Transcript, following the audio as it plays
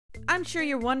I'm sure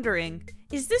you're wondering,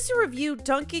 is this a review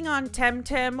dunking on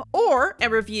TemTem or a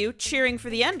review cheering for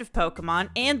the end of Pokemon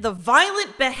and the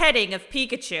violent beheading of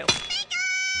Pikachu?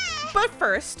 But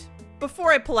first,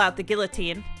 before I pull out the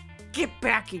guillotine, get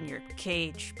back in your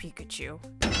cage, Pikachu.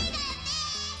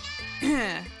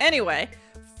 Anyway,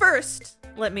 first,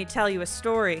 let me tell you a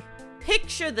story.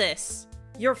 Picture this.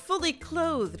 You're fully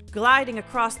clothed, gliding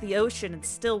across the ocean in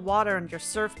still water on your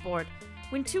surfboard,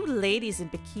 when two ladies in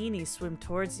bikinis swim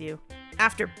towards you.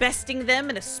 After besting them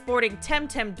in a sporting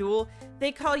TemTem duel,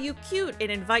 they call you cute and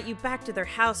invite you back to their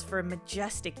house for a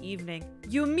majestic evening.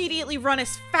 You immediately run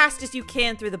as fast as you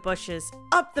can through the bushes,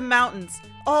 up the mountains,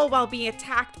 all while being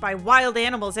attacked by wild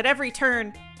animals at every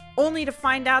turn, only to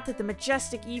find out that the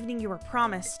majestic evening you were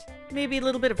promised, maybe a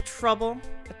little bit of trouble,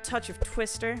 a touch of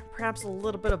Twister, perhaps a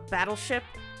little bit of Battleship,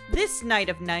 this night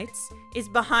of nights is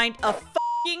behind a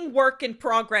f***ing work in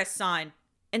progress sign.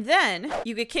 And then,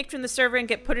 you get kicked from the server and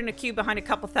get put in a queue behind a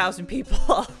couple thousand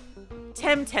people.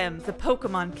 TemTem, the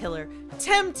Pokemon killer.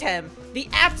 TemTem, the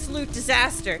absolute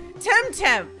disaster.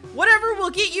 TemTem, whatever will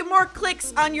get you more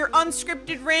clicks on your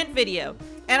unscripted rant video.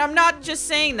 And I'm not just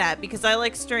saying that because I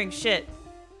like stirring shit.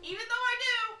 Even though I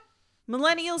do!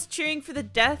 Millennials cheering for the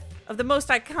death of the most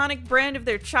iconic brand of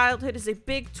their childhood is a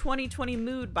big 2020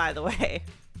 mood, by the way.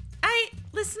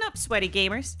 Listen up, sweaty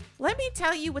gamers. Let me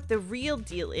tell you what the real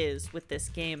deal is with this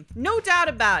game. No doubt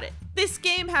about it, this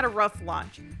game had a rough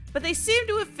launch, but they seem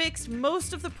to have fixed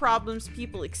most of the problems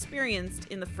people experienced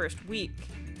in the first week.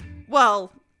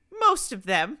 Well, most of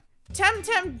them.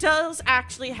 TemTem does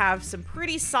actually have some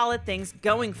pretty solid things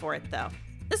going for it, though.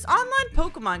 This online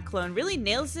Pokemon clone really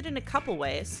nails it in a couple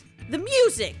ways. The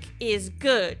music is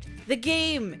good. The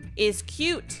game is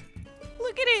cute.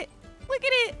 Look at it. Look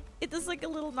at it. It does like a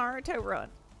little Naruto run.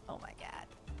 Oh my god.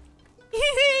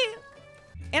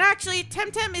 And actually,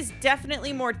 TemTem is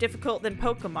definitely more difficult than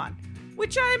Pokemon,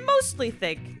 which I mostly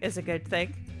think is a good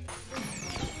thing.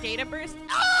 Data burst.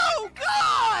 Oh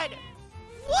god!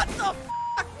 What the f***?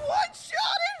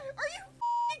 One-shotted? Are you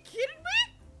f***ing kidding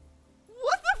me?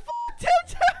 What the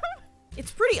f***, TemTem?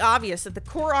 It's pretty obvious that the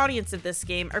core audience of this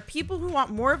game are people who want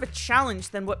more of a challenge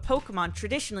than what Pokemon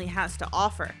traditionally has to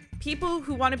offer. People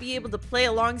who want to be able to play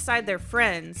alongside their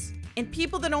friends, and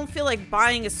people that don't feel like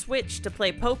buying a Switch to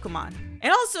play Pokemon.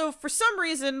 And also, for some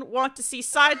reason, want to see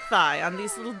side thigh on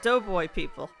these little doughboy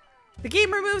people. The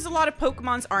game removes a lot of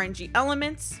Pokemon's RNG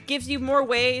elements, gives you more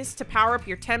ways to power up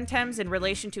your TemTems in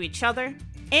relation to each other,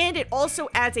 and it also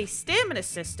adds a stamina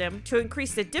system to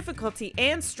increase the difficulty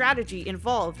and strategy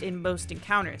involved in most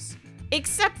encounters.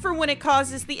 Except for when it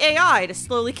causes the AI to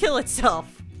slowly kill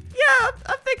itself. Yeah,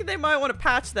 I'm thinking they might want to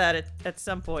patch that at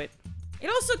some point. It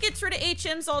also gets rid of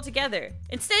HMs altogether.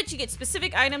 Instead, you get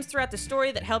specific items throughout the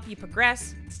story that help you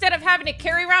progress, instead of having to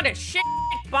carry around a shit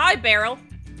B-barrel.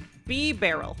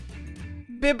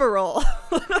 Bibberol.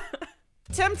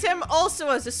 TemTem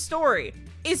also has a story.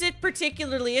 Is it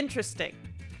particularly interesting?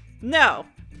 No.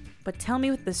 But tell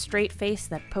me with the straight face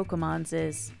that Pokemon's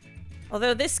is.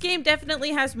 Although this game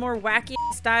definitely has more wacky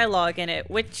dialogue in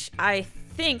it, which I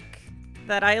think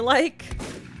that I like.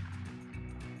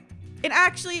 And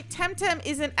actually, TemTem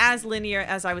isn't as linear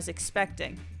as I was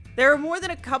expecting. There are more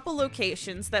than a couple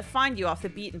locations that find you off the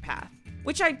beaten path,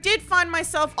 which I did find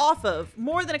myself off of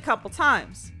more than a couple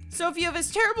times. So if you have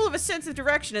as terrible of a sense of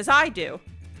direction as I do,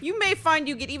 you may find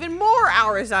you get even more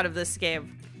hours out of this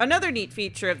game. Another neat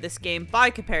feature of this game,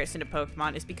 by comparison to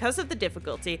Pokemon, is because of the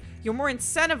difficulty, you're more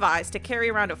incentivized to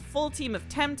carry around a full team of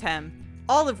TemTem,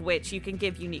 all of which you can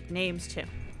give unique names to.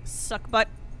 Suck butt.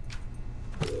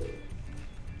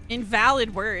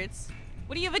 Invalid words.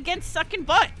 What do you have against sucking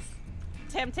butts?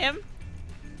 TemTem?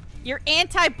 Your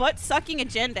anti-butt sucking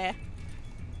agenda.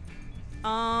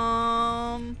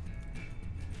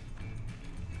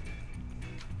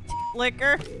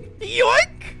 Liquor.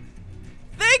 Yoink!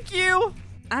 Thank you!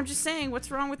 I'm just saying,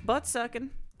 what's wrong with butt sucking?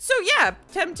 So yeah,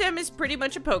 TemTem is pretty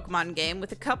much a Pokemon game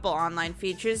with a couple online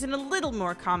features and a little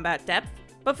more combat depth.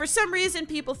 But for some reason,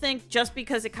 people think just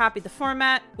because it copied the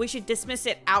format, we should dismiss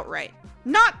it outright.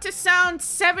 Not to sound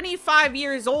 75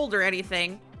 years old or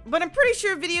anything, but I'm pretty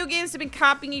sure video games have been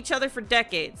copying each other for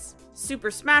decades.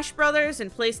 Super Smash Bros.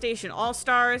 And PlayStation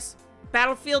All-Stars,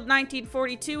 Battlefield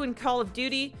 1942 and Call of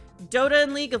Duty, Dota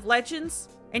and League of Legends,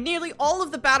 and nearly all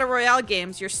of the Battle Royale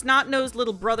games your snot-nosed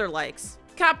little brother likes.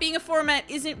 Copying a format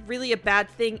isn't really a bad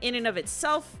thing in and of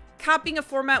itself. Copying a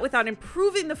format without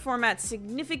improving the format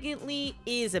significantly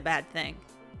is a bad thing.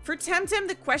 For TemTem,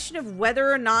 the question of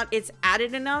whether or not it's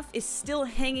added enough is still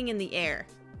hanging in the air,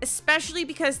 especially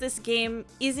because this game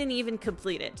isn't even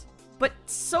completed. But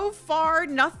so far,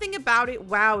 nothing about it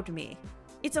wowed me.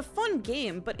 It's a fun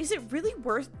game, but is it really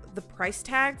worth the price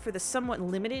tag for the somewhat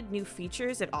limited new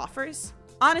features it offers?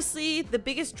 Honestly, the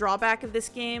biggest drawback of this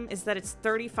game is that it's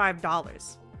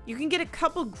 $35. You can get a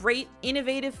couple great,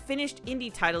 innovative, finished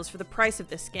indie titles for the price of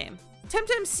this game.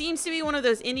 TemTem seems to be one of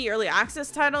those indie early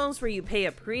access titles where you pay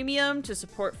a premium to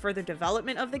support further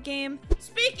development of the game.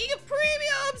 Speaking of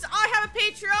premiums, I have a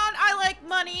Patreon, I like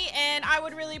money, and I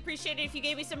would really appreciate it if you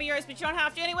gave me some of yours, but you don't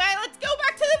have to anyway. Let's go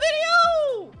back to the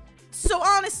video! So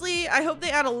honestly, I hope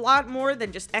they add a lot more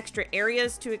than just extra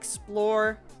areas to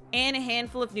explore and a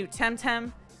handful of new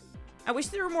TemTem. I wish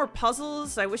there were more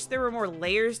puzzles, I wish there were more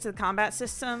layers to the combat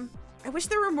system. I wish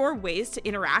there were more ways to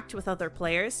interact with other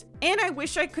players, and I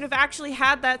wish I could have actually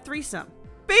had that threesome.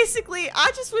 Basically,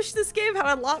 I just wish this game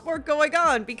had a lot more going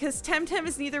on because TemTem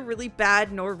is neither really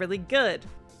bad nor really good.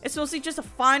 It's mostly just a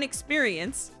fine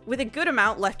experience with a good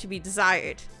amount left to be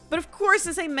desired. But of course,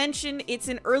 as I mentioned, it's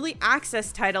an early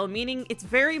access title, meaning it's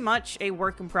very much a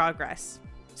work in progress.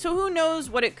 So who knows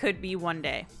what it could be one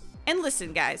day. And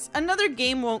listen guys, another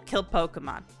game won't kill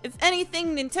Pokemon. If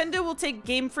anything, Nintendo will take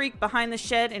Game Freak behind the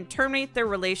shed and terminate their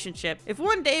relationship if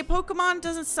one day Pokemon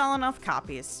doesn't sell enough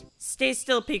copies. Stay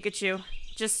still, Pikachu.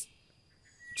 Just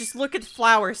look at the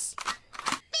flowers.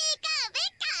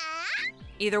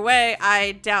 Either way,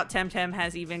 I doubt TemTem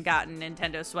has even gotten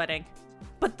Nintendo sweating.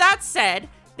 But that said,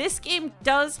 this game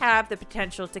does have the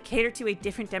potential to cater to a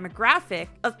different demographic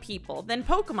of people than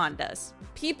Pokemon does.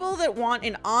 People that want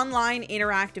an online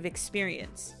interactive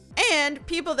experience. And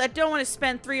people that don't want to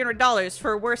spend $300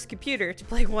 for a worse computer to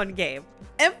play one game.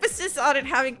 Emphasis on it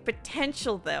having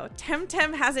potential though.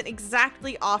 TemTem hasn't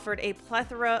exactly offered a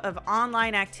plethora of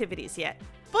online activities yet.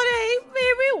 But hey, maybe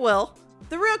it will.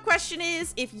 The real question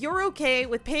is if you're okay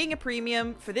with paying a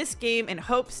premium for this game in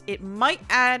hopes it might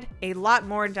add a lot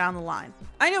more down the line.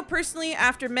 I know personally,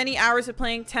 after many hours of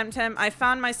playing TemTem, I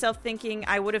found myself thinking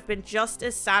I would have been just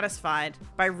as satisfied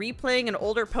by replaying an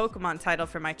older Pokemon title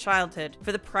from my childhood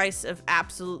for the price of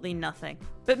absolutely nothing.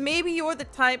 But maybe you're the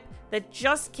type that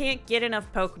just can't get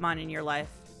enough Pokemon in your life.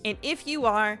 And if you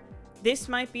are, this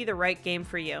might be the right game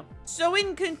for you. So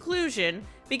in conclusion,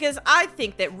 because I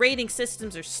think that rating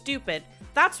systems are stupid,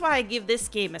 that's why I give this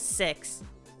game a 6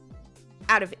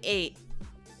 out of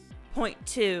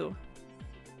 8.2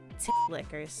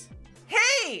 lickers.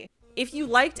 Hey! If you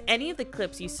liked any of the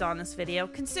clips you saw in this video,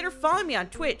 consider following me on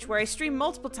Twitch where I stream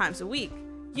multiple times a week.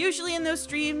 Usually in those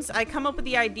streams, I come up with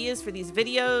the ideas for these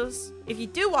videos. If you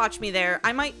do watch me there,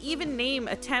 I might even name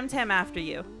a TemTem after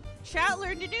you. Chat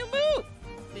learned a new move!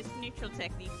 This neutral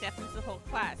technique deafens the whole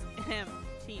class. Ahem,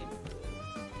 team.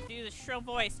 Do the shrill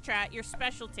voice, chat, your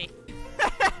specialty.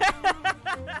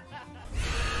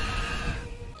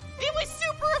 It was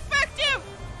super effective!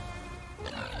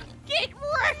 Get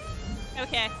wrecked!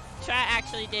 Okay, chat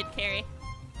actually did carry.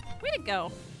 Way to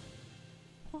go.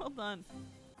 Well done.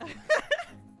 Well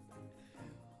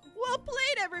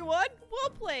played, everyone!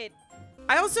 Well played!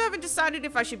 I also haven't decided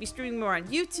if I should be streaming more on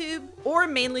YouTube or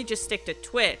mainly just stick to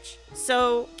Twitch.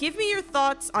 So give me your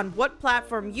thoughts on what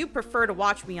platform you prefer to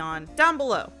watch me on down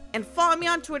below. And follow me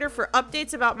on Twitter for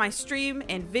updates about my stream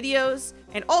and videos.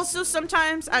 And also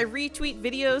sometimes I retweet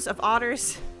videos of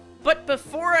otters. But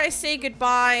before I say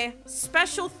goodbye,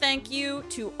 special thank you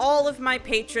to all of my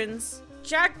patrons.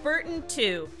 Jack Burton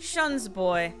 2,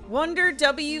 Shunsboy, Wonder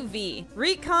WV,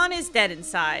 Recon is Dead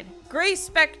Inside, Gray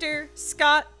Spectre,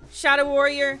 Scott, Shadow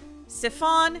Warrior,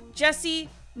 Stefan, Jesse,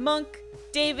 Monk,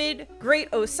 David, Great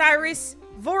Osiris,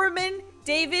 Vorman,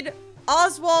 David,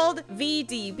 Oswald,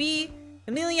 VDB,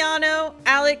 Emiliano,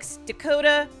 Alex,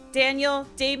 Dakota, Daniel,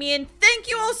 Damien. Thank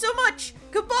you all so much!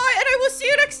 Goodbye, and I will see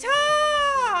you next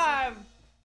time!